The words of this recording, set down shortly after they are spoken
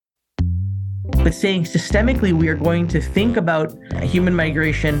but saying systemically we are going to think about human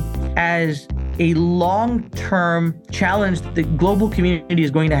migration as a long-term challenge that the global community is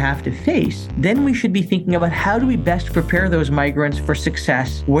going to have to face, then we should be thinking about how do we best prepare those migrants for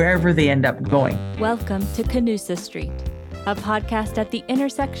success wherever they end up going. Welcome to Canusa Street, a podcast at the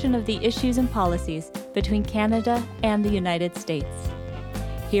intersection of the issues and policies between Canada and the United States.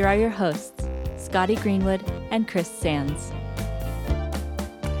 Here are your hosts, Scotty Greenwood and Chris Sands.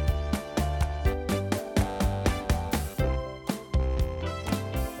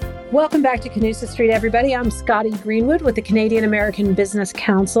 Welcome back to Canusa Street, everybody. I'm Scotty Greenwood with the Canadian American Business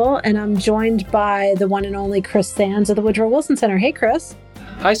Council, and I'm joined by the one and only Chris Sands of the Woodrow Wilson Center. Hey, Chris.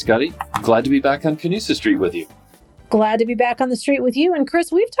 Hi, Scotty. Glad to be back on Canusa Street with you. Glad to be back on the street with you. And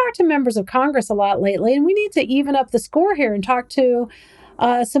Chris, we've talked to members of Congress a lot lately, and we need to even up the score here and talk to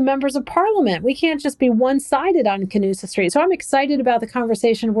some members of Parliament. We can't just be one-sided on Canusa Street. So I'm excited about the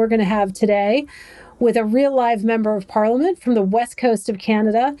conversation we're going to have today with a real live member of Parliament from the west coast of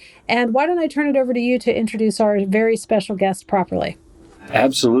Canada. And why don't I turn it over to you to introduce our very special guest properly?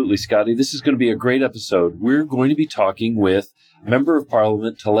 Absolutely, Scotty. This is going to be a great episode. We're going to be talking with Member of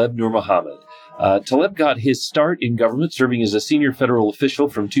Parliament Taleeb Noormohamed. Taleeb got his start in government serving as a senior federal official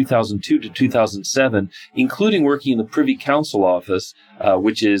from 2002 to 2007, including working in the Privy Council office,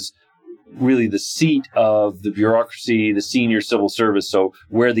 which is really the seat of the bureaucracy, the senior civil service, so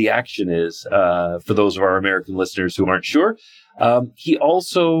where the action is, for those of our American listeners who aren't sure. He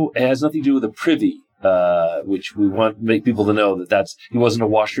also has nothing to do with the Privy, which we want to make people to know that he wasn't a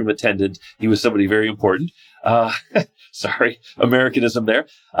washroom attendant. He was somebody very important. Sorry, Americanism there.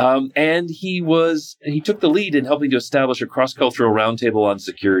 And he took the lead in helping to establish a cross-cultural roundtable on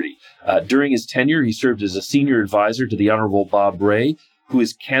security. During his tenure, he served as a senior advisor to the Honorable Bob Rae, who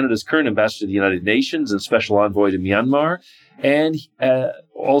is Canada's current ambassador to the United Nations and special envoy to Myanmar, and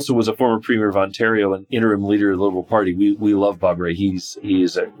also was a former premier of Ontario and interim leader of the Liberal Party. We love Bob Rae. He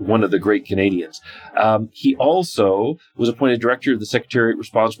is one of the great Canadians. He also was appointed director of the Secretariat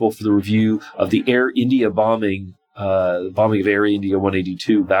responsible for the review of the Air India bombing of Air India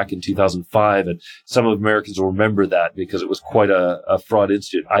 182 back in 2005. And some Americans will remember that because it was quite a fraud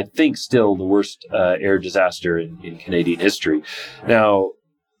incident. I think still the worst air disaster in Canadian history. Now,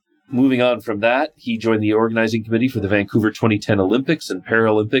 moving on from that, he joined the organizing committee for the Vancouver 2010 Olympics and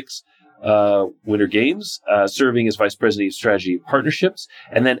Paralympics Winter Games, serving as Vice President of Strategy and Partnerships.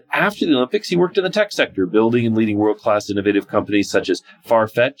 And then after the Olympics, he worked in the tech sector, building and leading world-class innovative companies such as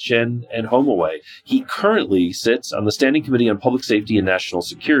Farfetch and HomeAway. He currently sits on the Standing Committee on Public Safety and National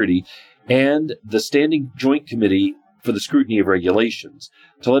Security and the Standing Joint Committee for the Scrutiny of Regulations.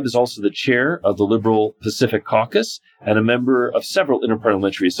 Taleeb is also the chair of the Liberal Pacific Caucus and a member of several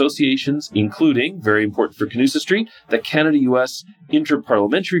interparliamentary associations, including, very important for Canusa Street, the Canada-US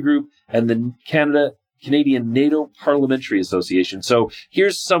Interparliamentary Group and the Canadian NATO Parliamentary Association. So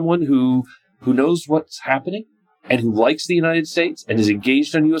here's someone who knows what's happening and who likes the United States and is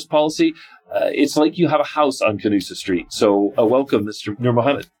engaged on U.S. policy. It's like you have a house on Canusa Street. So welcome, Mr.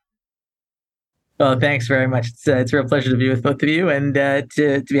 Noormohamed. Well, thanks very much. It's a real pleasure to be with both of you and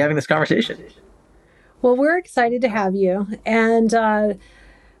to be having this conversation. Well, we're excited to have you. And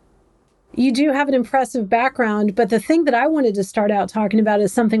you do have an impressive background. But the thing that I wanted to start out talking about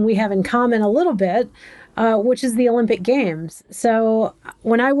is something we have in common a little bit, which is the Olympic Games. So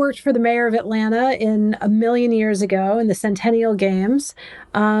when I worked for the mayor of Atlanta a million years ago in the Centennial Games,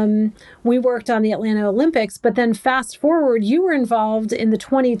 we worked on the Atlanta Olympics. But then fast forward, you were involved in the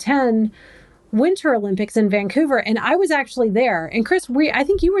 2010 Winter Olympics in Vancouver, and I was actually there. And Chris, I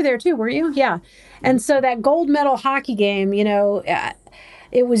think you were there too, weren't you? Yeah. And so that gold medal hockey game,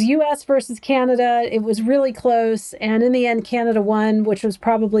 it was U.S. versus Canada. It was really close. And in the end, Canada won, which was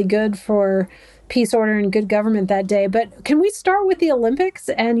probably good for peace, order, and good government that day. But can we start with the Olympics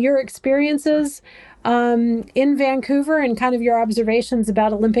and your experiences in Vancouver and kind of your observations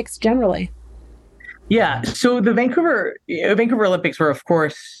about Olympics generally? Yeah. So the Vancouver Olympics were, of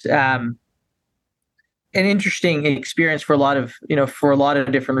course, an interesting experience for a lot of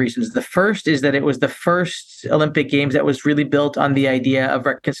different reasons. The first is that it was the first Olympic Games that was really built on the idea of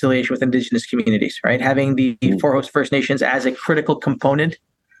reconciliation with Indigenous communities, right? Having the four host First Nations as a critical component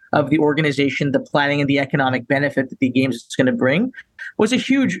of the organization, the planning, and the economic benefit that the Games is going to bring was a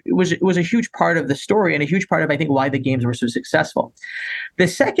huge part of the story and a huge part of, I think, why the Games were so successful. The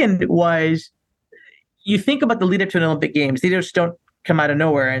second was, you think about the lead up to an Olympic Games, they just don't come out of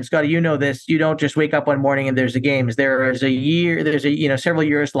nowhere. And Scotty, you know this, you don't just wake up one morning and there's the Games. There's several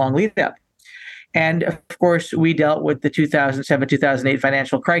years long lead up. And of course, we dealt with the 2007, 2008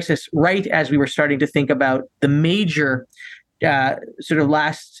 financial crisis right as we were starting to think about the major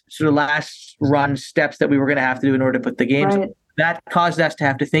last run steps that we were going to have to do in order to put the games. Right. That caused us to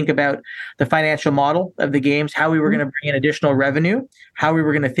have to think about the financial model of the games, how we were going to bring in additional revenue, how we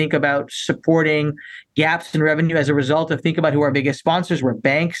were going to think about supporting gaps in revenue as a result of think about who our biggest sponsors were,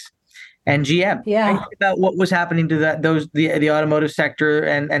 banks and GM. Yeah. Think about what was happening to the automotive sector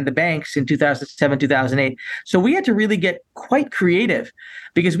and the banks in 2007, 2008. So we had to really get quite creative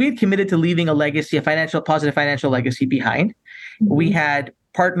because we had committed to leaving a legacy, positive financial legacy behind. Mm-hmm. We had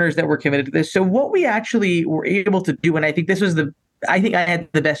partners that were committed to this. So what we actually were able to do, and I think I had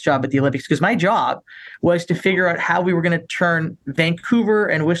the best job at the Olympics because my job was to figure out how we were going to turn Vancouver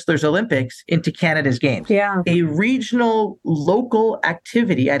and Whistler's Olympics into Canada's Games. Yeah. A regional, local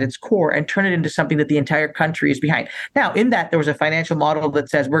activity at its core and turn it into something that the entire country is behind. Now, in that, there was a financial model that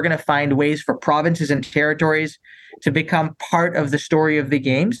says we're going to find ways for provinces and territories to become part of the story of the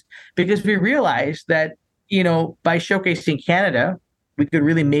Games because we realized that, by showcasing Canada, we could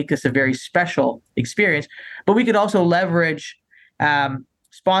really make this a very special experience, but we could also leverage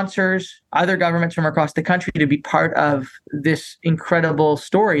sponsors, other governments from across the country to be part of this incredible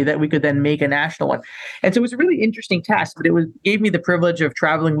story that we could then make a national one. And so it was a really interesting task, but gave me the privilege of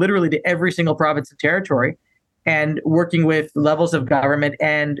traveling literally to every single province and territory and working with levels of government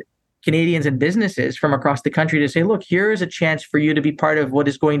and Canadians and businesses from across the country to say, look, here is a chance for you to be part of what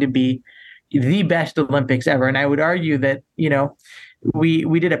is going to be the best Olympics ever. And I would argue that,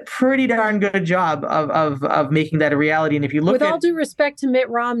 we did a pretty darn good job of making that a reality. And if you look with all due respect to Mitt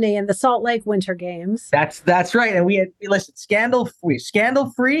Romney and the Salt Lake Winter Games, that's right. And we had scandal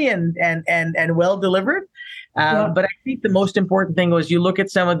free and well delivered. But I think the most important thing was you look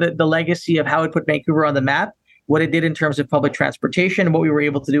at some of the legacy of how it put Vancouver on the map, what it did in terms of public transportation, what we were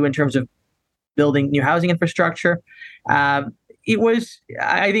able to do in terms of building new housing infrastructure. I think it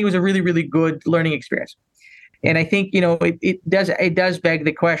was a really, really good learning experience. And I think, it does beg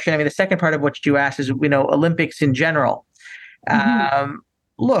the question. I mean, the second part of what you asked is, Olympics in general. Mm-hmm.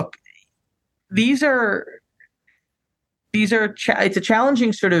 Look, it's a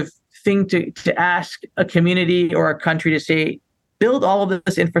challenging sort of thing to ask a community or a country to say, build all of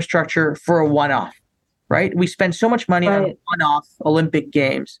this infrastructure for a one-off, right? We spend so much money on one-off Olympic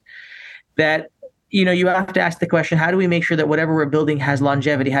Games that, you have to ask the question, how do we make sure that whatever we're building has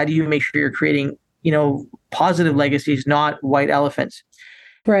longevity? How do you make sure you're creating positive legacies, not white elephants?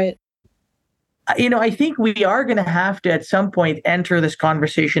 Right. I think we are going to have to, at some point, enter this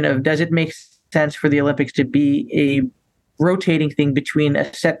conversation of, does it make sense for the Olympics to be a rotating thing between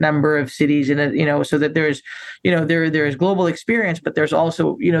a set number of cities and, so that there's, there is global experience, but there's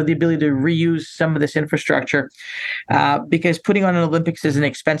also, the ability to reuse some of this infrastructure, because putting on an Olympics is an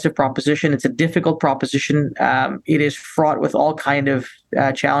expensive proposition. It's a difficult proposition. It is fraught with all kind of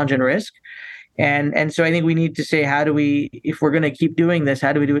challenge and risk. And so I think we need to say, if we're going to keep doing this,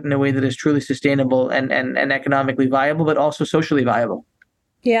 how do we do it in a way that is truly sustainable and economically viable, but also socially viable?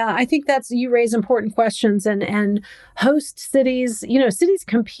 Yeah, I think you raise important questions and host cities, cities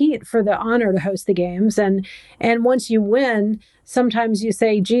compete for the honor to host the games. And once you win, sometimes you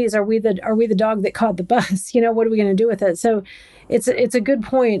say, geez, are we the dog that caught the bus? What are we going to do with it? So it's a good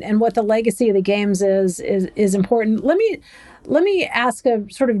point. And what the legacy of the games is important. Let me ask a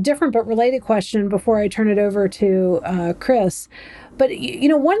sort of different but related question before I turn it over to Chris. But,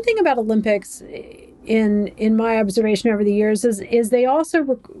 one thing about Olympics in my observation over the years is they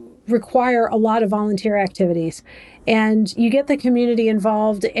also require a lot of volunteer activities, and you get the community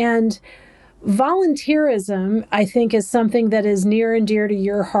involved. And volunteerism, I think, is something that is near and dear to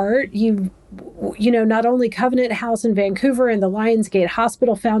your heart. You not only Covenant House in Vancouver and the Lionsgate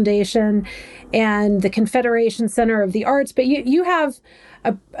Hospital Foundation and the Confederation Center of the Arts, but you have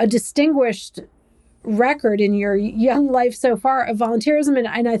a distinguished record in your young life so far of volunteerism.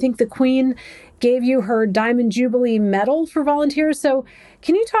 And I think the Queen gave you her Diamond Jubilee Medal for volunteers. So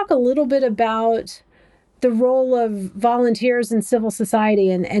can you talk a little bit about the role of volunteers in civil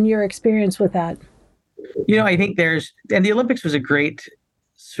society and your experience with that? I think and the Olympics was a great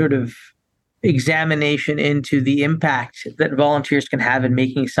sort of examination into the impact that volunteers can have in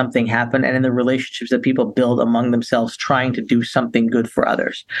making something happen and in the relationships that people build among themselves trying to do something good for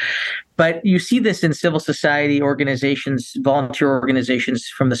others. But you see this in civil society organizations, volunteer organizations,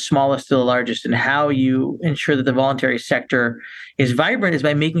 from the smallest to the largest, and how you ensure that the voluntary sector is vibrant is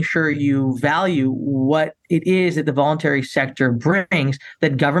by making sure you value what it is that the voluntary sector brings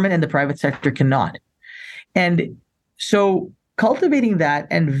that government and the private sector cannot. And so cultivating that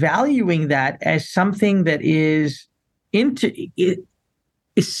and valuing that as something that is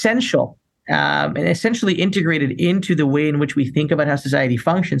essential and essentially integrated into the way in which we think about how society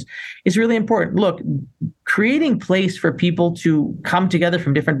functions is really important. Look, creating place for people to come together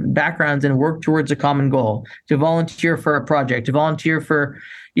from different backgrounds and work towards a common goal, to volunteer for a project, to volunteer for,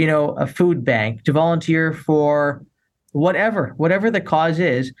 a food bank, to volunteer for whatever the cause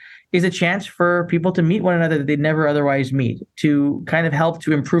is a chance for people to meet one another that they'd never otherwise meet, to kind of help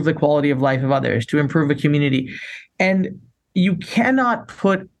to improve the quality of life of others, to improve a community. And you cannot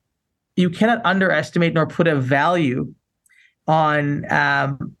underestimate nor put a value on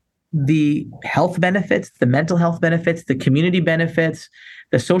the health benefits, the mental health benefits, the community benefits,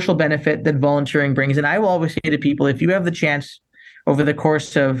 the social benefit that volunteering brings. And I will always say to people, if you have the chance over the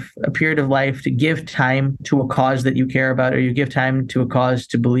course of a period of life to give time to a cause that you care about, or you give time to a cause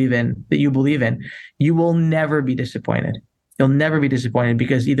that you believe in, you will never be disappointed. You'll never be disappointed,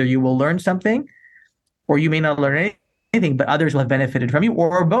 because either you will learn something, or you may not learn anything, but others will have benefited from you,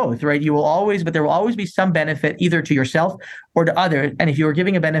 or both, right? There will always be some benefit either to yourself or to others. And if you are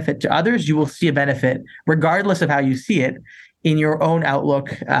giving a benefit to others, you will see a benefit regardless of how you see it in your own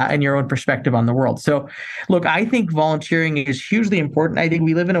outlook and your own perspective on the world. So look, I think volunteering is hugely important. I think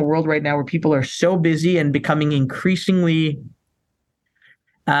we live in a world right now where people are so busy and becoming increasingly,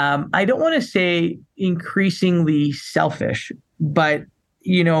 I don't want to say increasingly selfish, but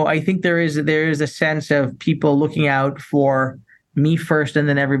I think there is a sense of people looking out for me first and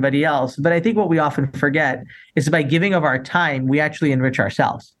then everybody else. But I think what we often forget is by giving of our time, we actually enrich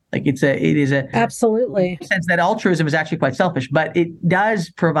ourselves. Like it is a absolutely sense that altruism is actually quite selfish, but it does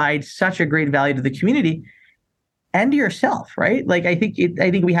provide such a great value to the community and to yourself, right? Like I think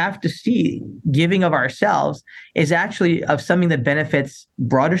we have to see giving of ourselves is actually of something that benefits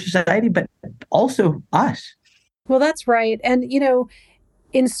broader society, but also us. Well, that's right. And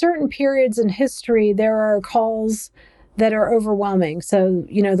in certain periods in history, there are calls that are overwhelming. So,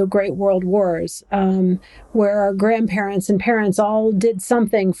 the Great World Wars, where our grandparents and parents all did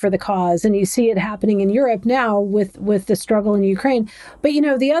something for the cause. And you see it happening in Europe now with the struggle in Ukraine. But,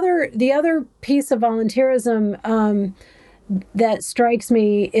 the other piece of volunteerism that strikes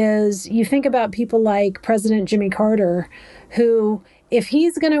me is you think about people like President Jimmy Carter, who, if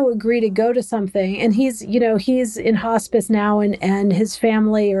he's going to agree to go to something, and he's in hospice now, and his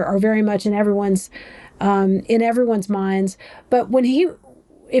family are very much in everyone's minds. But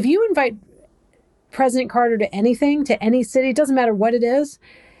if you invite President Carter to anything, to any city, it doesn't matter what it is,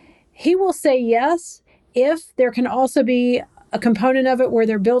 he will say yes if there can also be a component of it where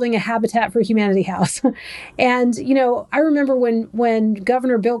they're building a Habitat for Humanity house. And, I remember when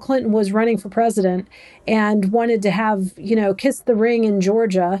Governor Bill Clinton was running for president and wanted to have, kiss the ring in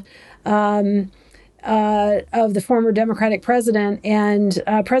Georgia, of the former Democratic president, and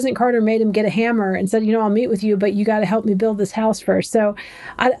President Carter made him get a hammer and said, I'll meet with you, but you got to help me build this house first. So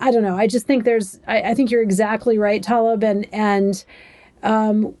I don't know. I just think I think you're exactly right, Taleeb, and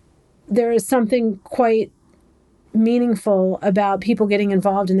there is something quite meaningful about people getting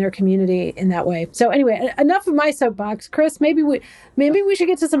involved in their community in that way. So anyway, enough of my soapbox. Chris, maybe we should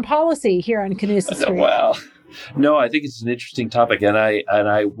get to some policy here on Canusa Street. Wow. No, I think it's an interesting topic, and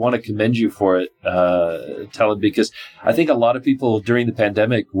I want to commend you for it, Taleeb, because I think a lot of people during the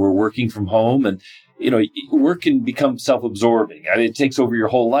pandemic were working from home, and work can become self-absorbing. I mean, it takes over your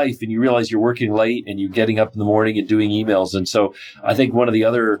whole life, and you realize you're working late and you're getting up in the morning and doing emails. And so I think one of the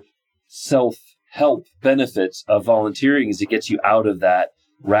other self-help benefits of volunteering is it gets you out of that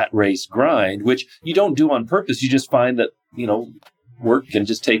rat race grind, which you don't do on purpose. You just find that, work can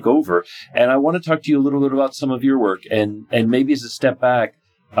just take over. And I want to talk to you a little bit about some of your work, and maybe as a step back,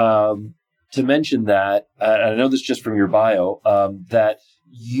 to mention that, I know this just from your bio, that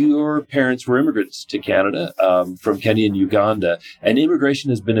your parents were immigrants to Canada, from Kenya and Uganda, and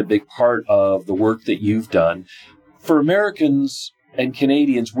immigration has been a big part of the work that you've done. For Americans and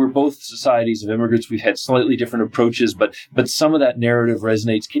Canadians, we're both societies of immigrants. We've had slightly different approaches, but some of that narrative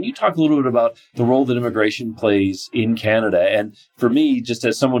resonates. Can you talk a little bit about the role that immigration plays in Canada? And for me, just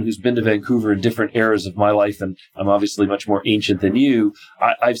as someone who's been to Vancouver in different eras of my life, and I'm obviously much more ancient than you,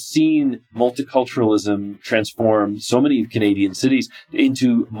 I've seen multiculturalism transform so many Canadian cities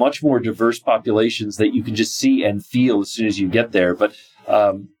into much more diverse populations that you can just see and feel as soon as you get there. But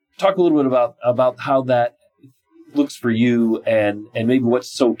talk a little bit about how that looks for you, and maybe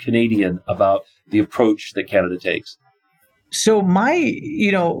what's so Canadian about the approach that Canada takes. So my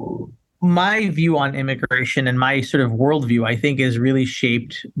view on immigration and my sort of worldview, I think, is really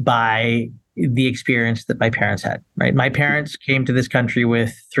shaped by the experience that my parents had, right? My parents came to this country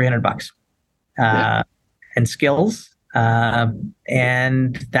with $300 and skills,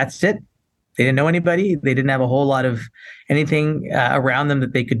 and that's it. They didn't know anybody. They didn't have a whole lot of anything around them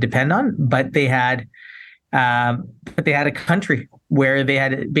that they could depend on, but they had a country where they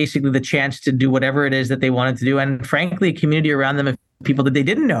had basically the chance to do whatever it is that they wanted to do. And frankly, a community around them of people that they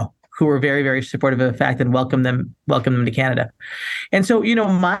didn't know who were very, very supportive of the fact and welcomed them to Canada. And so,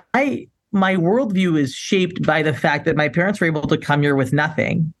 my worldview is shaped by the fact that my parents were able to come here with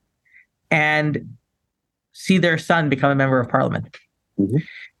nothing and see their son become a member of parliament, mm-hmm.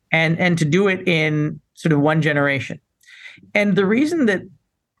 and to do it in sort of one generation. And the reason that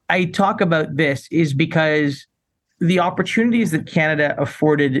I talk about this is because the opportunities that Canada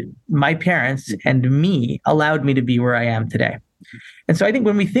afforded my parents and me allowed me to be where I am today. And so I think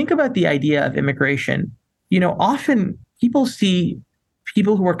when we think about the idea of immigration, often people see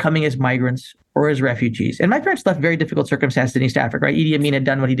people who are coming as migrants or as refugees. And my parents left very difficult circumstances in East Africa, right? Idi Amin had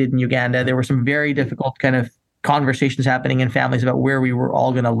done what he did in Uganda. There were some very difficult kind of conversations happening in families about where we were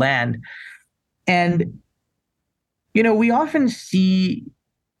all going to land. And, we often see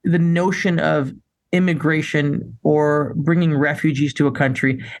the notion of immigration or bringing refugees to a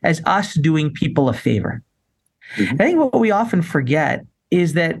country as us doing people a favor. Mm-hmm. I think what we often forget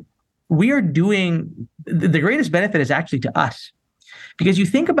is that we are doing the greatest benefit is actually to us. Because you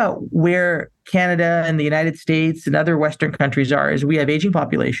think about where Canada and the United States and other Western countries are, is we have aging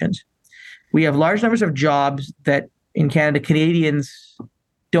populations. We have large numbers of jobs that in Canada, Canadians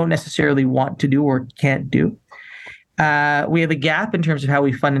don't necessarily want to do or can't do. We have a gap in terms of how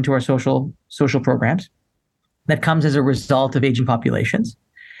we fund into our social programs that comes as a result of aging populations.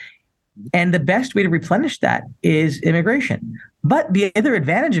 And the best way to replenish that is immigration. But the other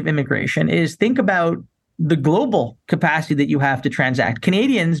advantage of immigration is think about the global capacity that you have to transact.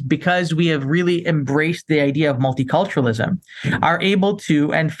 Canadians, because we have really embraced the idea of multiculturalism, are able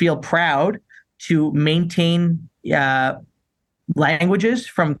to and feel proud to maintain languages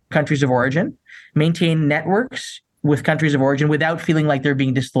from countries of origin, maintain networks with countries of origin without feeling like they're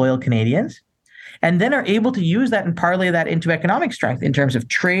being disloyal Canadians, and then are able to use that and parlay that into economic strength in terms of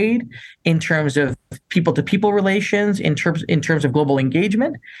trade, in terms of people-to-people relations, in terms of global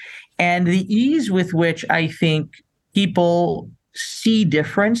engagement. And the ease with which I think people see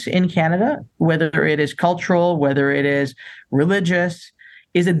difference in Canada, whether it is cultural, whether it is religious,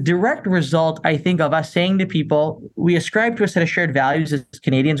 is a direct result, I think, of us saying to people, we ascribe to a set of shared values as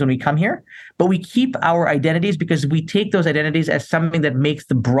Canadians when we come here, but we keep our identities because we take those identities as something that makes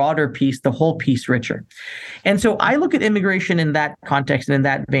the broader piece, the whole piece, richer. And so I look at immigration in that context and in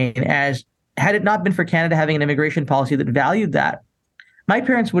that vein as, had it not been for Canada having an immigration policy that valued that, my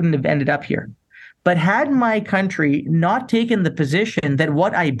parents wouldn't have ended up here. But had my country not taken the position that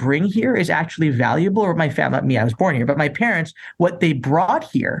what I bring here is actually valuable, or my family, not me, I was born here, but my parents, what they brought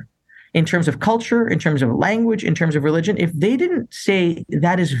here in terms of culture, in terms of language, in terms of religion, if they didn't say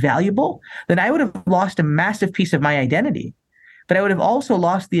that is valuable, then I would have lost a massive piece of my identity. But I would have also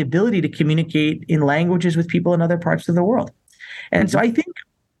lost the ability to communicate in languages with people in other parts of the world. And so I think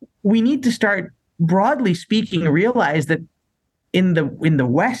we need to start, broadly speaking, realize that in the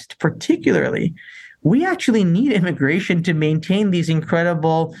West particularly, we actually need immigration to maintain these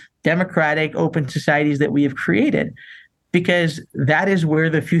incredible democratic, open societies that we have created, because that is where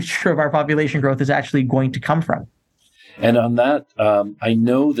the future of our population growth is actually going to come from. And on that, I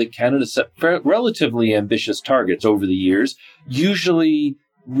know that Canada set relatively ambitious targets over the years, usually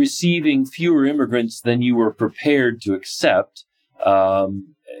receiving fewer immigrants than you were prepared to accept,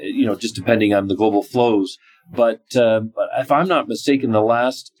 just depending on the global flows. But if I'm not mistaken, the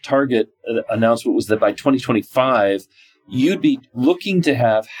last target announcement was that by 2025, you'd be looking to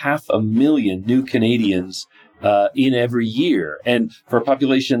have 500,000 new Canadians in every year. And for a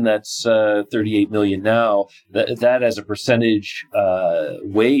population that's 38 million now, that as a percentage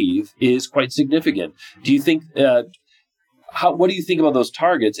wave is quite significant. Do you think, what do you think about those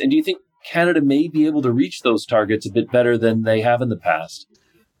targets? And do you think Canada may be able to reach those targets a bit better than they have in the past?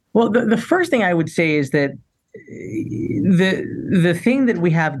 Well, the first thing I would say is that the thing that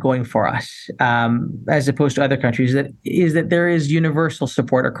we have going for us, as opposed to other countries, is that there is universal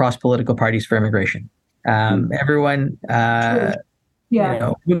support across political parties for immigration. Everyone,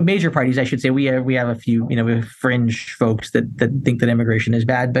 major parties, I should say. We have a few, we have fringe folks that think that immigration is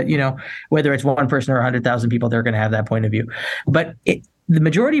bad. But whether it's one person or 100,000 people, they're going to have that point of view. But the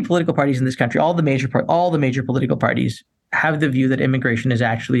majority of political parties in this country, all the major political parties, have the view that immigration is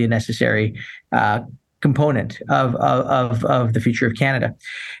actually a necessary component of the future of Canada.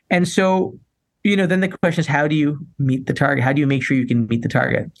 And so, then the question is, how do you meet the target? How do you make sure you can meet the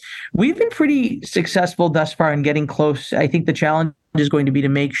target? We've been pretty successful thus far in getting close. I think the challenge is going to be to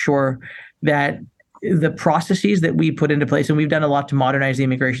make sure that the processes that we put into place, and we've done a lot to modernize the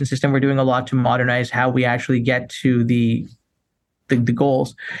immigration system. We're doing a lot to modernize how we actually get to the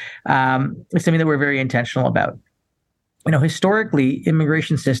goals. It's something that we're very intentional about. Historically,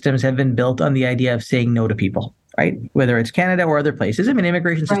 immigration systems have been built on the idea of saying no to people, right? Whether it's Canada or other places. I mean,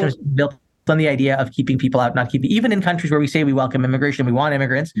 immigration systems built on the idea of keeping people out, not keeping, even in countries where we say we welcome immigration, we want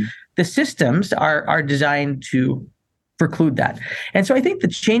immigrants, the systems are designed to preclude that. And so I think the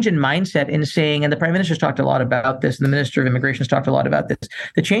change in mindset in saying, and the Prime Minister's talked a lot about this, and the Minister of Immigration has talked a lot about this,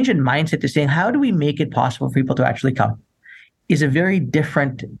 the change in mindset to saying, how do we make it possible for people to actually come, is a very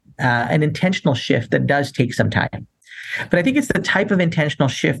different and intentional shift that does take some time. But I think it's the type of intentional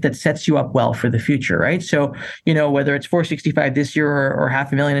shift that sets you up well for the future, right? So, whether it's 465 this year or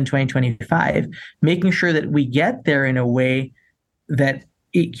 500,000 in 2025, making sure that we get there in a way that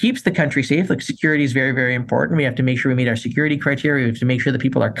it keeps the country safe. Like, security is very, very important. We have to make sure we meet our security criteria. We have to make sure that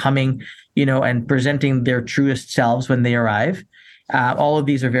people are coming, and presenting their truest selves when they arrive. All of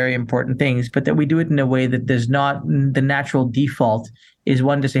these are very important things, but that we do it in a way that there's not the natural default is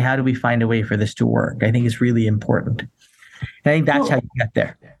one to say, how do we find a way for this to work? I think it's really important. And I think that's how you get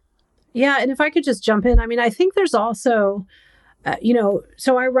there. Yeah. And if I could just jump in, I mean, I think there's also,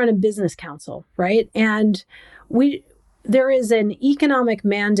 so I run a business council, right? And there is an economic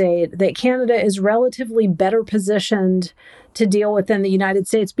mandate that Canada is relatively better positioned to deal with than the United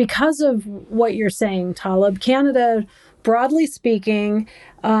States because of what you're saying, Taleeb. Canada, broadly speaking,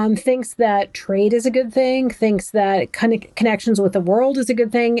 thinks that trade is a good thing, thinks that connections with the world is a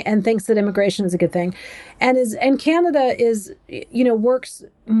good thing, and thinks that immigration is a good thing. And Canada is, works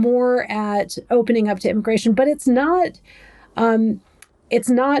more at opening up to immigration, but it's not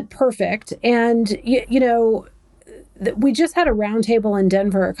perfect. And, we just had a roundtable in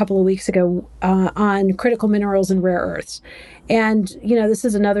Denver a couple of weeks ago on critical minerals and rare earths. And, this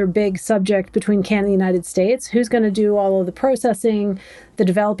is another big subject between Canada and the United States. Who's going to do all of the processing, the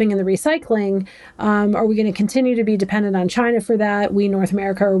developing, and the recycling? Are we going to continue to be dependent on China for that? We, North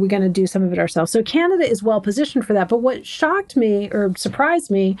America, or are we going to do some of it ourselves? So Canada is well positioned for that. But what shocked me or surprised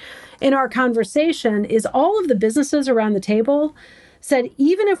me in our conversation is all of the businesses around the table said,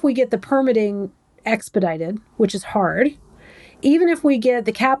 even if we get the permitting expedited, which is hard, even if we get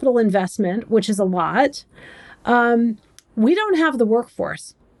the capital investment, which is a lot, we don't have the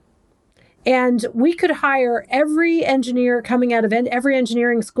workforce. And we could hire every engineer coming out of every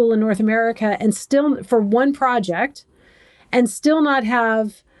engineering school in North America and still, for one project, and still not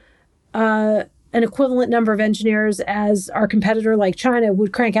have an equivalent number of engineers as our competitor like China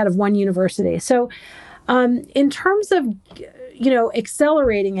would crank out of one university. So in terms of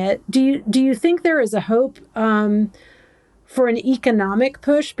accelerating it, do you think there is a hope for an economic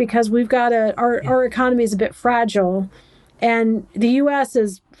push? Because we've got our economy is a bit fragile, and the U.S.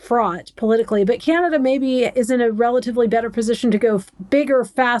 is fraught politically, but Canada maybe is in a relatively better position to go bigger,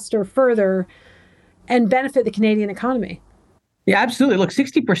 faster, further, and benefit the Canadian economy. Yeah, absolutely. Look,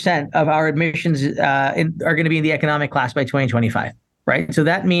 60% of our admissions are going to be in the economic class by 2025, right? So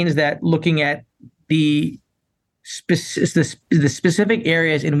that means that looking at the specific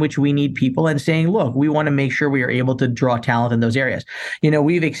areas in which we need people and saying, look, we want to make sure we are able to draw talent in those areas.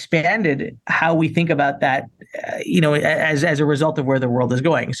 We've expanded how we think about that, as a result of where the world is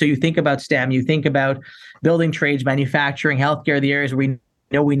going. So you think about STEM, you think about building trades, manufacturing, healthcare, the areas where we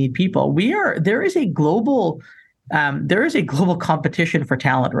know we need people. There is a global competition for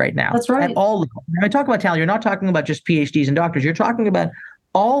talent right now. That's right. At all. When I talk about talent, you're not talking about just PhDs and doctors. You're talking about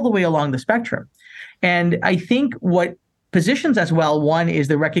all the way along the spectrum. And I think what positions us well, one, is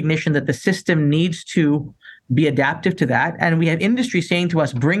the recognition that the system needs to be adaptive to that. And we have industry saying to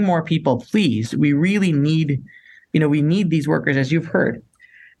us, bring more people, please. We really need, we need these workers, as you've heard.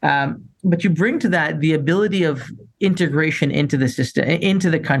 But you bring to that the ability of integration into the system, into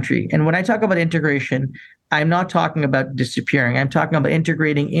the country. And when I talk about integration, I'm not talking about disappearing. I'm talking about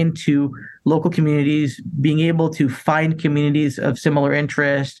integrating into local communities, being able to find communities of similar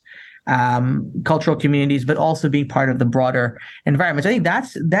interest, cultural communities, but also being part of the broader environment. So I think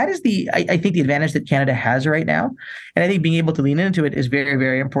that is the advantage that Canada has right now. And I think being able to lean into it is very,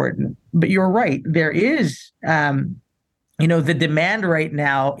 very important. But you're right. There is, the demand right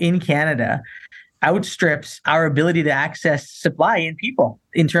now in Canada outstrips our ability to access supply in people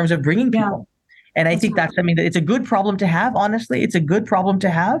in terms of bringing people. And I think that's something that it's a good problem to have, honestly. It's a good problem to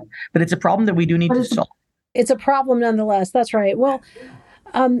have, but it's a problem that we do need to solve. It's a problem nonetheless. That's right. Well,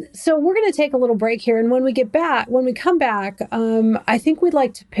 So we're going to take a little break here. And when we come back, I think we'd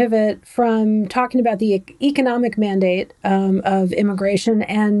like to pivot from talking about the economic mandate of immigration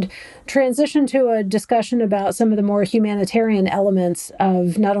and transition to a discussion about some of the more humanitarian elements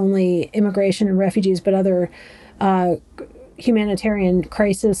of not only immigration and refugees, but other humanitarian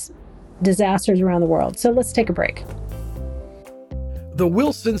crisis disasters around the world. So let's take a break. The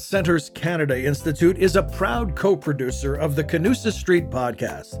Wilson Center's Canada Institute is a proud co-producer of the Canusa Street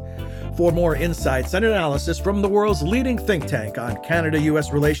podcast. For more insights and analysis from the world's leading think tank on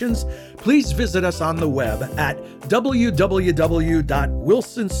Canada-U.S. relations, please visit us on the web at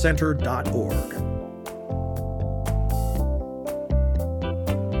www.wilsoncenter.org.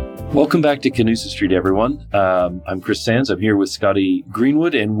 Welcome back to Canusa Street, everyone. I'm Chris Sands. I'm here with Scotty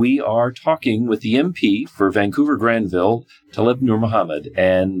Greenwood, and we are talking with the MP for Vancouver Granville, Taleeb Noormohamed.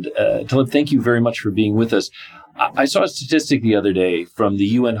 And Taleeb, thank you very much for being with us. I saw a statistic the other day from the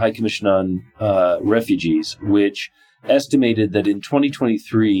UN High Commission on Refugees, which estimated that in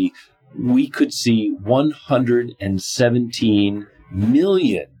 2023, we could see 117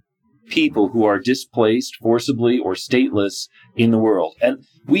 million people who are displaced forcibly or stateless in the world. And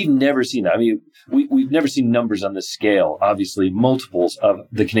we've never seen that. I mean, we've never seen numbers on this scale, obviously multiples of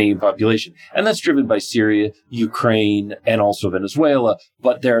the Canadian population. And that's driven by Syria, Ukraine, and also Venezuela.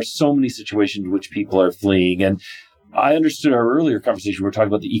 But there are so many situations in which people are fleeing. And I understood our earlier conversation, we were talking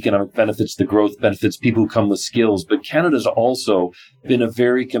about the economic benefits, the growth benefits, people who come with skills. But Canada's also been a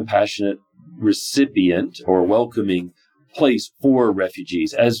very compassionate recipient or welcoming place for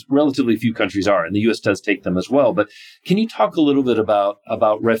refugees, as relatively few countries are, and the U.S. does take them as well. But can you talk a little bit about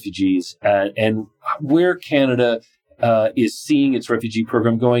refugees and where Canada is seeing its refugee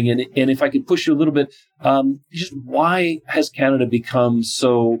program going? And if I could push you a little bit, just why has Canada become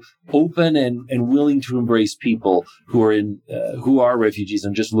so open and willing to embrace people who are refugees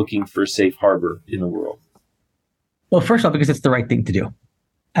and just looking for a safe harbor in the world? Well, first off, because it's the right thing to do.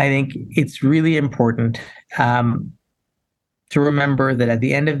 I think it's really important to remember that at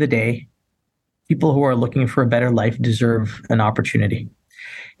the end of the day, people who are looking for a better life deserve an opportunity.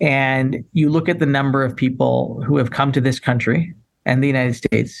 And you look at the number of people who have come to this country and the United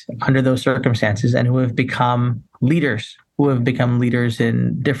States under those circumstances and who have become leaders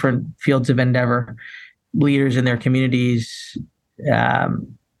in different fields of endeavor, leaders in their communities.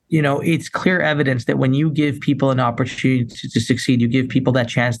 It's clear evidence that when you give people an opportunity to succeed, you give people that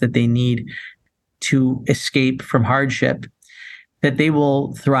chance that they need to escape from hardship, that they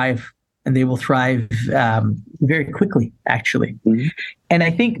will thrive, and they will thrive very quickly, actually. Mm-hmm. And I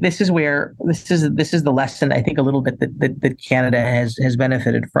think this is the lesson, I think, a little bit that Canada has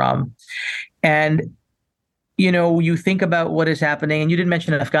benefited from. And you think about what is happening, and you didn't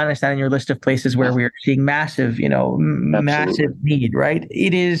mention Afghanistan in your list of places where we're seeing massive need, right?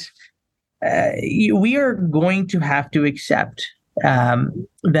 It is, we are going to have to accept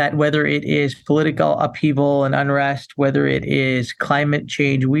that whether it is political upheaval and unrest, whether it is climate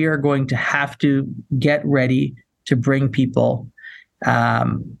change, we are going to have to get ready to bring people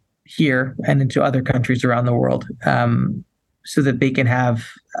here and into other countries around the world so that they can have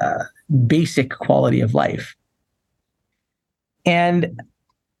basic quality of life. And,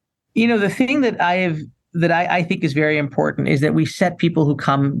 the thing that I think is very important is that we set people who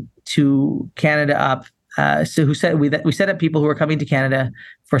come to Canada up. We set up people who are coming to Canada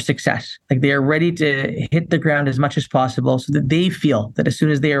for success. Like, they are ready to hit the ground as much as possible so that they feel that as soon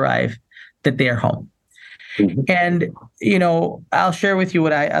as they arrive, that they are home. Mm-hmm. And, I'll share with you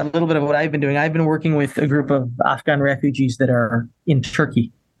a little bit of what I've been doing. I've been working with a group of Afghan refugees that are in Turkey,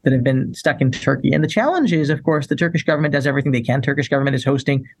 that have been stuck in Turkey. And the challenge is, of course, the Turkish government does everything they can. Turkish government is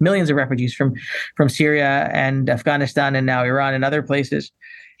hosting millions of refugees from Syria and Afghanistan and now Iran and other places.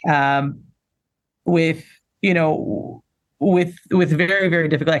 With very, very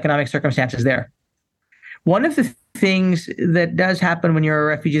difficult economic circumstances there. One of the things that does happen when you're a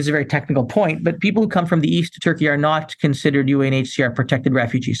refugee is a very technical point, but people who come from the east to Turkey are not considered UNHCR protected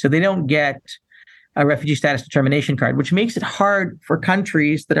refugees. So they don't get a refugee status determination card, which makes it hard for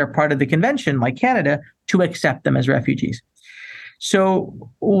countries that are part of the convention, like Canada, to accept them as refugees. So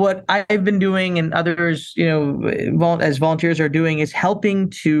what I've been doing, and others, as volunteers are doing, is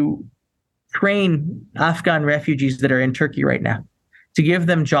helping to train Afghan refugees that are in Turkey right now, to give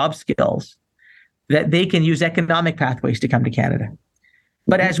them job skills that they can use economic pathways to come to Canada.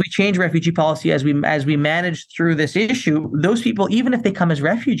 But as we change refugee policy, as we manage through this issue, those people, even if they come as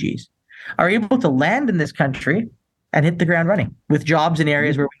refugees, are able to land in this country and hit the ground running with jobs in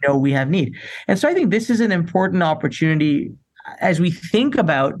areas where we know we have need. And so I think this is an important opportunity as we think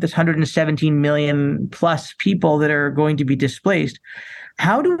about this 117 million plus people that are going to be displaced.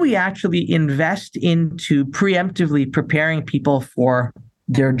 how do we actually invest into preemptively preparing people for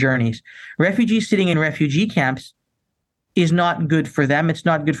their journeys? Refugees sitting in refugee camps is not good for them. It's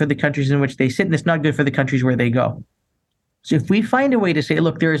not good for the countries in which they sit, and it's not good for the countries where they go. So if we find a way to say,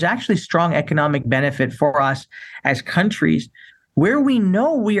 look, there is actually strong economic benefit for us as countries where we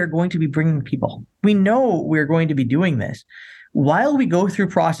know we are going to be bringing people, we know we're going to be doing this, while we go through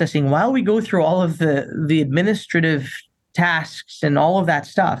processing, while we go through all of the administrative tasks and all of that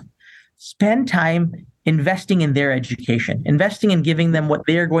stuff, spend time investing in their education, investing in giving them what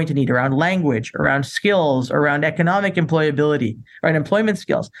they're going to need around language, around skills, around economic employability, around employment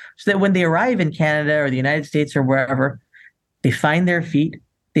skills, so that when they arrive in Canada or the United States or wherever, they find their feet,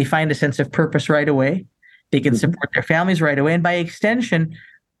 they find a sense of purpose right away, they can support their families right away, and by extension,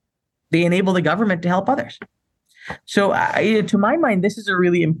 they enable the government to help others. So to my mind, this is a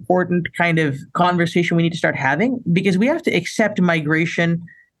really important kind of conversation we need to start having, because we have to accept migration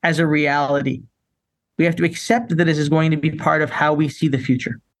as a reality. We have to accept that this is going to be part of how we see the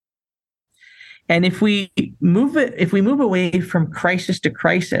future. And if we move away from crisis to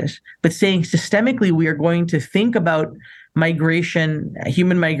crisis, but saying systemically we are going to think about migration,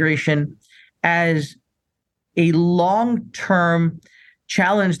 human migration, as a long-term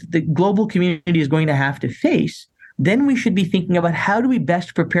challenge that the global community is going to have to face, then we should be thinking about how do we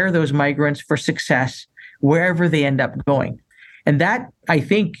best prepare those migrants for success wherever they end up going. And that, I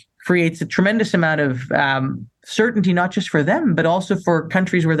think, creates a tremendous amount of certainty, not just for them, but also for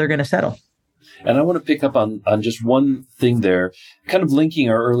countries where they're going to settle. And I want to pick up on just one thing there, kind of linking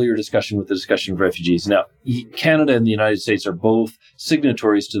our earlier discussion with the discussion of refugees. Now, Canada and the United States are both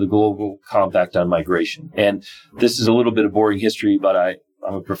signatories to the Global Compact on Migration. And this is a little bit of boring history, but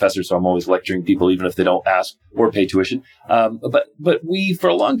I'm a professor, so I'm always lecturing people, even if they don't ask or pay tuition. But we, for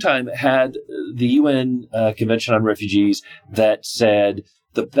a long time, had the UN Convention on Refugees that said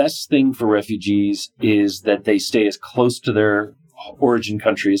the best thing for refugees is that they stay as close to their origin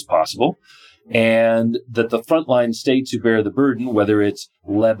country as possible, and that the frontline states who bear the burden, whether it's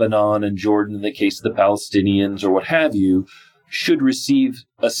Lebanon and Jordan in the case of the Palestinians or what have you, should receive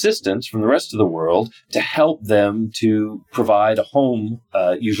assistance from the rest of the world to help them to provide a home,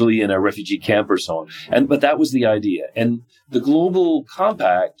 usually in a refugee camp or so on. But that was the idea. And the Global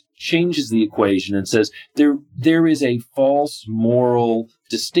Compact changes the equation and says there is a false moral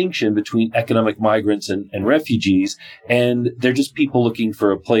distinction between economic migrants and refugees, and they're just people looking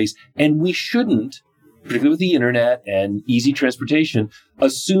for a place. And we shouldn't, particularly with the internet and easy transportation,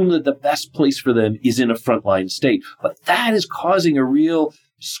 assume that the best place for them is in a frontline state. But that is causing a real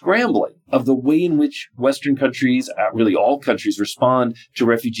scrambling of the way in which Western countries, really all countries, respond to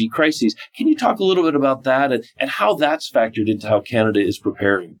refugee crises. Can you talk a little bit about that and how that's factored into how Canada is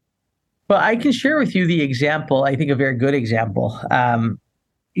preparing? Well, I can share with you the example, I think a very good example,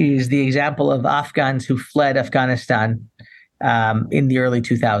 is the example of Afghans who fled Afghanistan in the early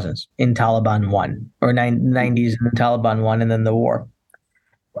 2000s in Taliban 1, or 90s and Taliban 1, and then the war.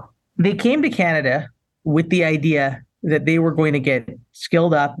 They came to Canada with the idea that they were going to get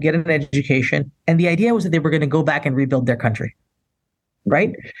skilled up, get an education, and the idea was that they were going to go back and rebuild their country,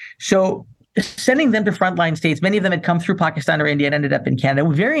 right? So sending them to frontline states, many of them had come through Pakistan or India and ended up in Canada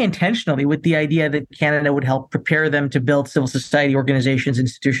very intentionally with the idea that Canada would help prepare them to build civil society organizations,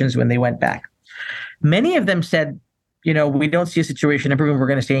 institutions when they went back. Many of them said, we don't see a situation improving, we're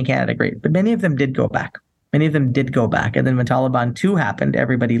going to stay in Canada, great. But many of them did go back. And then when Taliban 2 happened,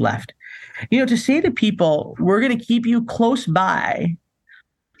 everybody left. To say to people, we're going to keep you close by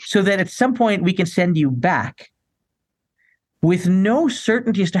so that at some point we can send you back, with no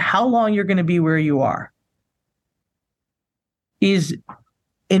certainty as to how long you're going to be where you are, is,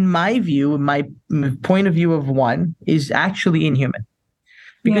 in my view, my point of view of one, is actually inhuman.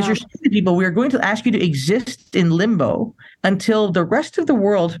 Because you're saying to people, we're going to ask you to exist in limbo until the rest of the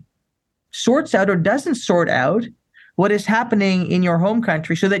world sorts out or doesn't sort out what is happening in your home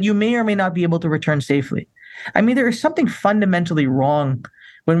country so that you may or may not be able to return safely. I mean, there is something fundamentally wrong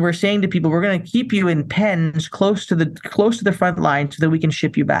when we're saying to people, we're going to keep you in pens close to the front line so that we can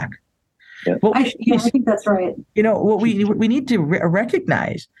ship you back. Yeah. I think that's right. What we need to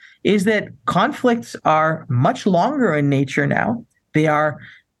recognize is that conflicts are much longer in nature now. They are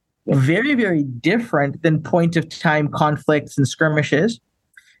very, very different than point-of-time conflicts and skirmishes.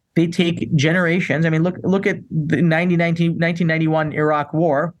 They take generations. I mean, look at the 1991 Iraq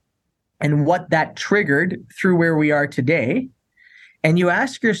War and what that triggered through where we are today. And you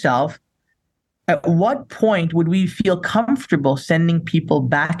ask yourself, at what point would we feel comfortable sending people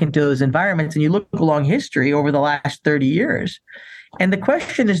back into those environments? And you look along history over the last 30 years. And the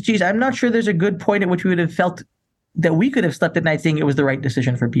question is, geez, I'm not sure there's a good point at which we would have felt that we could have slept at night saying it was the right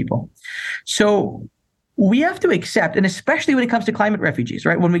decision for people. So we have to accept, and especially when it comes to climate refugees,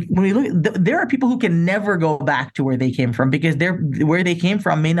 right? When we look, there are people who can never go back to where they came from because where they came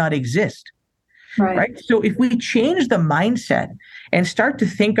from may not exist. Right. So if we change the mindset and start to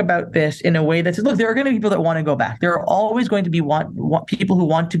think about this in a way that says, look, there are going to be people that want to go back. There are always going to be people who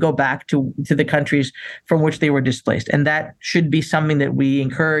want to go back to the countries from which they were displaced. And that should be something that we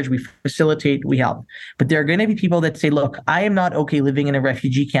encourage, we facilitate, we help. But there are going to be people that say, look, I am not okay living in a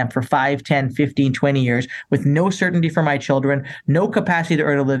refugee camp for 5, 10, 15, 20 years with no certainty for my children, no capacity to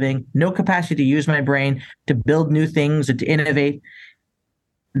earn a living, no capacity to use my brain, to build new things and to innovate.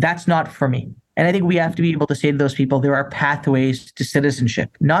 That's not for me. And I think we have to be able to say to those people, there are pathways to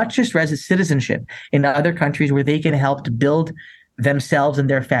citizenship, not just citizenship in other countries where they can help to build themselves and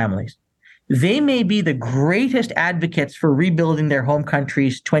their families. They may be the greatest advocates for rebuilding their home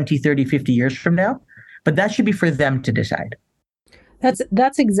countries 20, 30, 50 years from now, but that should be for them to decide.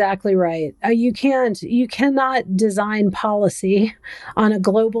 That's exactly right. You cannot design policy on a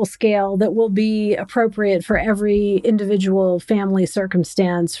global scale that will be appropriate for every individual family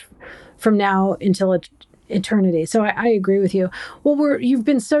circumstance from now until eternity. So I agree with you. Well, you've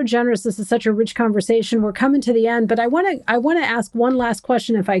been so generous. This is such a rich conversation. We're coming to the end, but I want to ask one last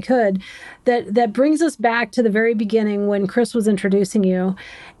question, if I could, that brings us back to the very beginning when Chris was introducing you,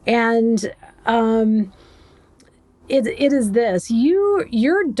 and it is this.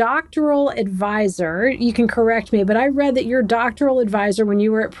 Your doctoral advisor, you can correct me, but I read that your doctoral advisor when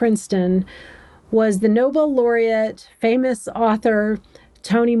you were at Princeton was the Nobel laureate, famous author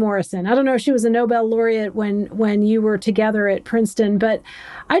Toni Morrison. I don't know if she was a Nobel laureate when you were together at Princeton, but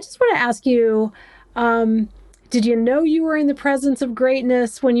I just want to ask you, did you know you were in the presence of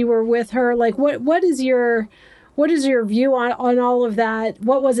greatness when you were with her? Like, what is your view on all of that?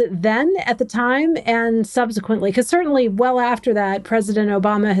 What was it then at the time and subsequently? Because certainly well after that, President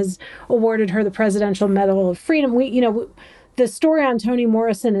Obama has awarded her the Presidential Medal of Freedom. The story on Toni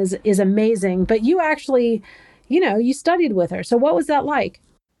Morrison is amazing, but you actually, you studied with her. So what was that like?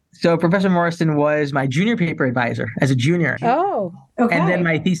 So Professor Morrison was my junior paper advisor as a junior. Oh, okay. And then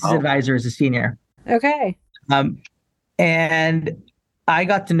my thesis advisor as a senior. Okay. And I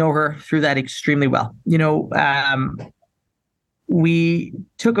got to know her through that extremely well. We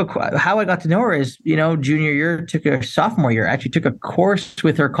took how I got to know her is, junior year, sophomore year, actually took a course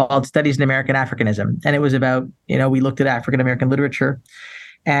with her called Studies in American Africanism. And it was about, we looked at African American literature,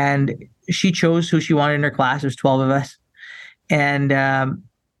 and she chose who she wanted in her class. There's 12 of us. And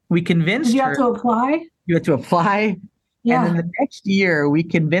we convinced her. Did you have to apply? You had to apply. Yeah. And then the next year we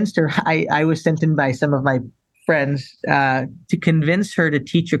convinced her, I was sent in by some of my friends to convince her to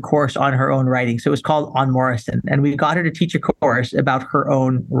teach a course on her own writing. So it was called On Morrison. And we got her to teach a course about her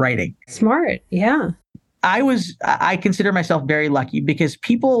own writing. Smart. Yeah. I consider myself very lucky because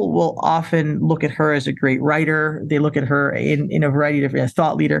people will often look at her as a great writer. They look at her in a variety of different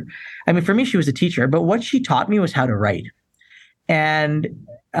thought leader. I mean, for me, she was a teacher, but what she taught me was how to write. And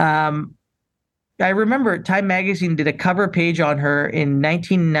I remember Time Magazine did a cover page on her in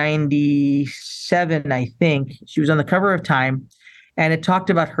 1997, I think. She was on the cover of Time, and it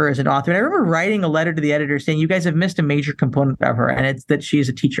talked about her as an author. And I remember writing a letter to the editor saying, you guys have missed a major component of her, and it's that she is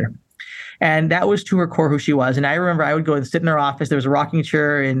a teacher. And that was to her core who she was. And I remember I would go and sit in her office. There was a rocking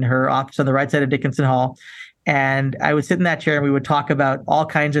chair in her office on the right side of Dickinson Hall. And I would sit in that chair and we would talk about all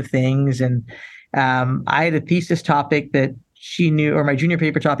kinds of things. And I had a thesis topic that she knew, or my junior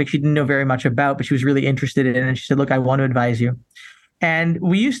paper topic she didn't know very much about, but she was really interested in it. And she said, look, I want to advise you. And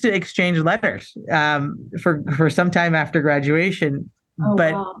we used to exchange letters for some time after graduation. Oh,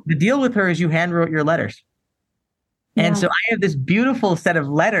 but wow. The deal with her is you handwrote your letters. Yeah. And so I have this beautiful set of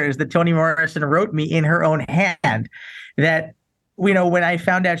letters that Toni Morrison wrote me in her own hand that, when I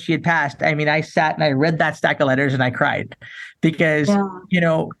found out she had passed, I mean, I sat and I read that stack of letters and I cried because,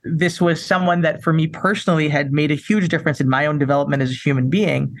 this was someone that for me personally had made a huge difference in my own development as a human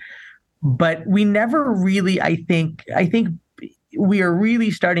being. But we never really, I think we are really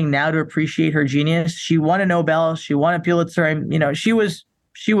starting now to appreciate her genius. She won a Nobel, she won a Pulitzer.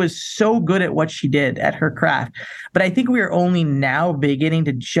 She was so good at what she did at her craft. But I think we are only now beginning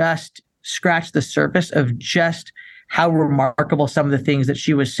to just scratch the surface of just how remarkable some of the things that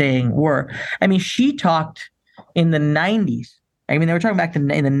she was saying were. I mean, she talked in the 90s. I mean, they were talking back in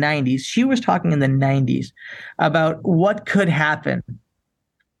the 90s. She was talking in the 90s about what could happen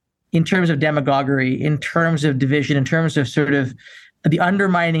in terms of demagoguery, in terms of division, in terms of sort of the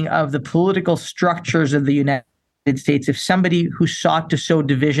undermining of the political structures of the United States if somebody who sought to sow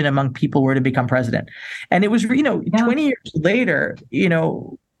division among people were to become president. And it was, 20 years later,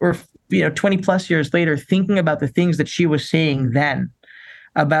 or 20 plus years later, thinking about the things that she was saying then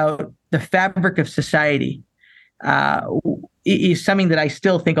about the fabric of society, is something that I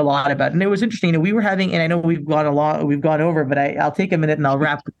still think a lot about. And it was interesting. We were having, and I know we've gone over, but I'll take a minute and I'll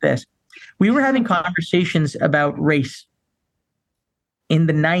wrap with this. We were having conversations about race in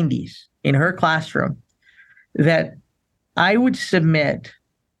the 90s in her classroom that I would submit,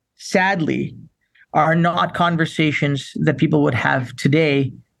 sadly, are not conversations that people would have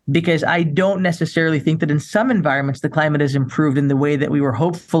today, because I don't necessarily think that in some environments the climate has improved in the way that we were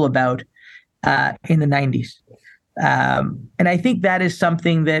hopeful about in the 90s. And I think that is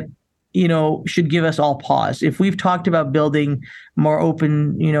something that, should give us all pause. If we've talked about building more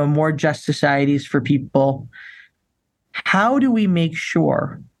open, more just societies for people, how do we make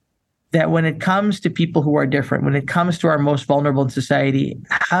sure that when it comes to people who are different, when it comes to our most vulnerable in society,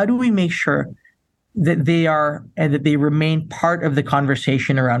 how do we make sure that they are and that they remain part of the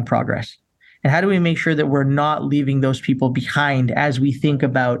conversation around progress? And how do we make sure that we're not leaving those people behind as we think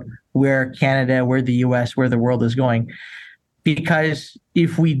about where Canada, where the US, where the world is going? Because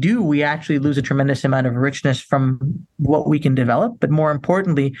if we do, we actually lose a tremendous amount of richness from what we can develop. But more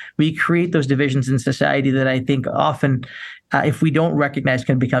importantly, we create those divisions in society that I think often, if we don't recognize,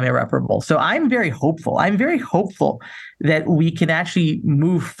 can become irreparable. So I'm very hopeful. I'm very hopeful that we can actually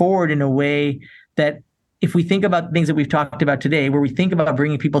move forward in a way that, if we think about things that we've talked about today, where we think about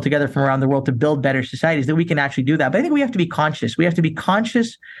bringing people together from around the world to build better societies, that we can actually do that. But I think we have to be conscious. We have to be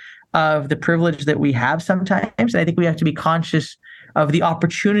conscious of the privilege that we have sometimes. And I think we have to be conscious of the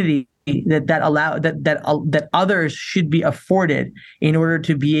opportunity that others should be afforded in order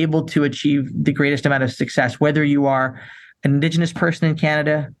to be able to achieve the greatest amount of success, whether you are an Indigenous person in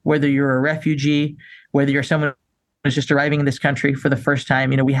Canada, whether you're a refugee, whether you're someone who's just arriving in this country for the first time.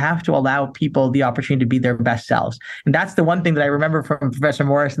 We have to allow people the opportunity to be their best selves. And that's the one thing that I remember from Professor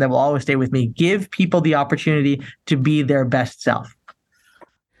Morris and that will always stay with me. Give people the opportunity to be their best self.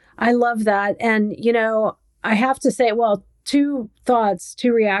 I love that. And, I have to say, well, two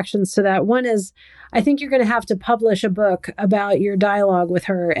reactions to that. One is, I think you're going to have to publish a book about your dialogue with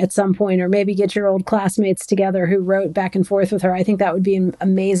her at some point, or maybe get your old classmates together who wrote back and forth with her. I think that would be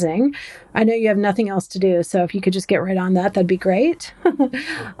amazing. I know you have nothing else to do, so if you could just get right on that, that'd be great.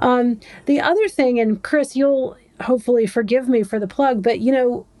 The other thing, and Chris, you'll hopefully forgive me for the plug, but,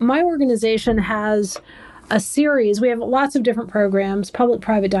 my organization has a series. We have lots of different programs,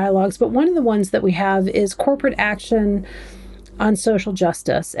 public-private dialogues, but one of the ones that we have is corporate action on social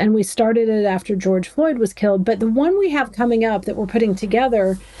justice. And we started it after George Floyd was killed. But the one we have coming up that we're putting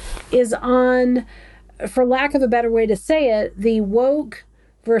together is on, for lack of a better way to say it, the woke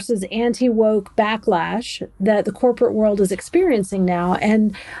versus anti-woke backlash that the corporate world is experiencing now.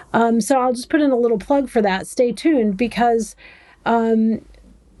 And so I'll just put in a little plug for that. Stay tuned, because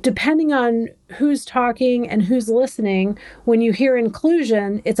depending on who's talking and who's listening, when you hear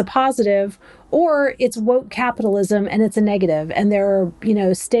inclusion, it's a positive, or it's woke capitalism and it's a negative. And there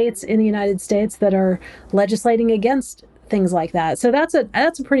are, states in the United States that are legislating against things like that. So that's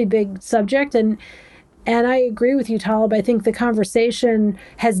a pretty big subject. And I agree with you, Taleeb. I think the conversation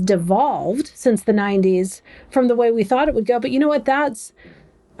has devolved since the 90s from the way we thought it would go. But you know what? That's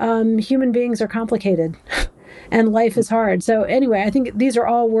human beings are complicated. And life is hard. So anyway, I think these are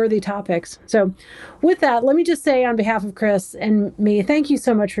all worthy topics. So with that, let me just say on behalf of Chris and me, thank you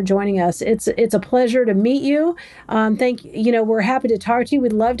so much for joining us. It's a pleasure to meet you. We're happy to talk to you.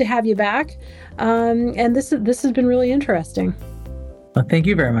 We'd love to have you back. And this has been really interesting. Well, thank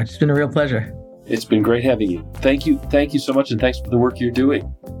you very much. It's been a real pleasure. It's been great having you. Thank you. Thank you so much. And thanks for the work you're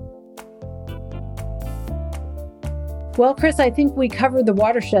doing. Well, Chris, I think we covered the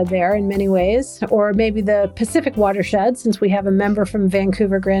watershed there in many ways, or maybe the Pacific watershed, since we have a member from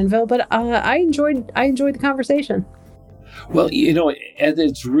Vancouver Granville. But I enjoyed the conversation. Well, at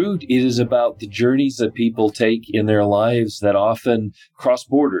its root, it is about the journeys that people take in their lives that often cross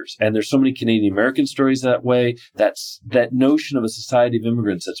borders. And there's so many Canadian American stories that way. That notion of a society of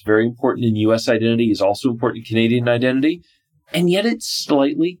immigrants that's very important in U.S. identity is also important in Canadian identity. And yet it's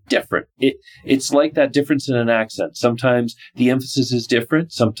slightly different. It's like that difference in an accent. Sometimes the emphasis is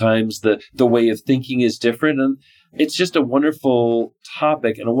different. Sometimes the way of thinking is different. And it's just a wonderful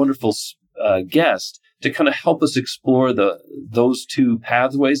topic and a wonderful guest to kind of help us explore those two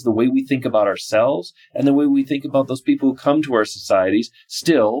pathways, the way we think about ourselves and the way we think about those people who come to our societies.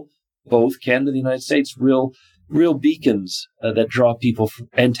 Still, both Canada and the United States, real beacons that draw people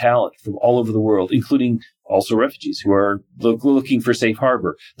and talent from all over the world, including also refugees who are looking for safe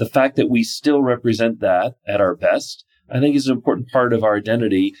harbor. The fact that we still represent that at our best, I think, is an important part of our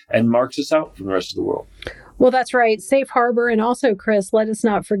identity and marks us out from the rest of the world. Well, that's right. Safe harbor. And also, Chris, let us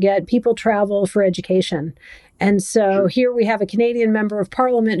not forget people travel for education. And so here we have a Canadian member of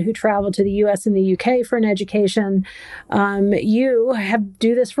parliament who traveled to the US and the UK for an education. You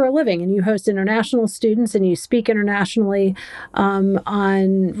do this for a living, and you host international students and you speak internationally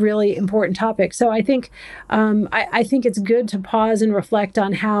on really important topics. So I think it's good to pause and reflect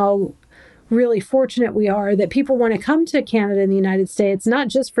on how really fortunate we are that people want to come to Canada and the United States, not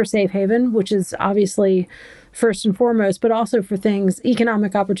just for safe haven, which is obviously first and foremost, but also for things,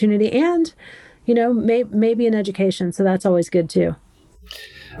 economic opportunity, and, maybe an education. So that's always good too.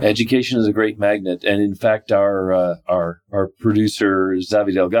 Education is a great magnet. And in fact, our producer,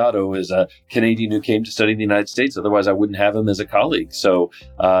 Xavi Delgado, is a Canadian who came to study in the United States. Otherwise, I wouldn't have him as a colleague. So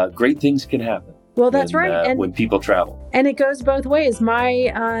great things can happen. Well, that's right. And when people travel. And it goes both ways.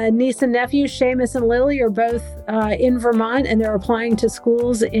 My niece and nephew, Seamus and Lily, are both in Vermont, and they're applying to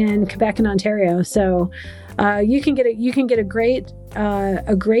schools in Quebec and Ontario. So you can get a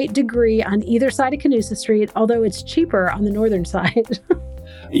great degree on either side of Canusa Street, although it's cheaper on the northern side.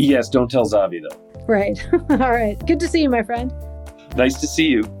 Yes, don't tell Xavi, though. Right. All right. Good to see you, my friend. Nice to see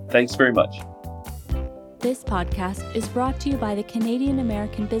you. Thanks very much. This podcast is brought to you by the Canadian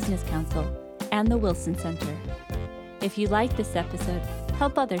American Business Council and the Wilson Center. If you like this episode,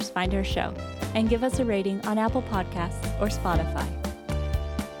 help others find our show and give us a rating on Apple Podcasts or Spotify.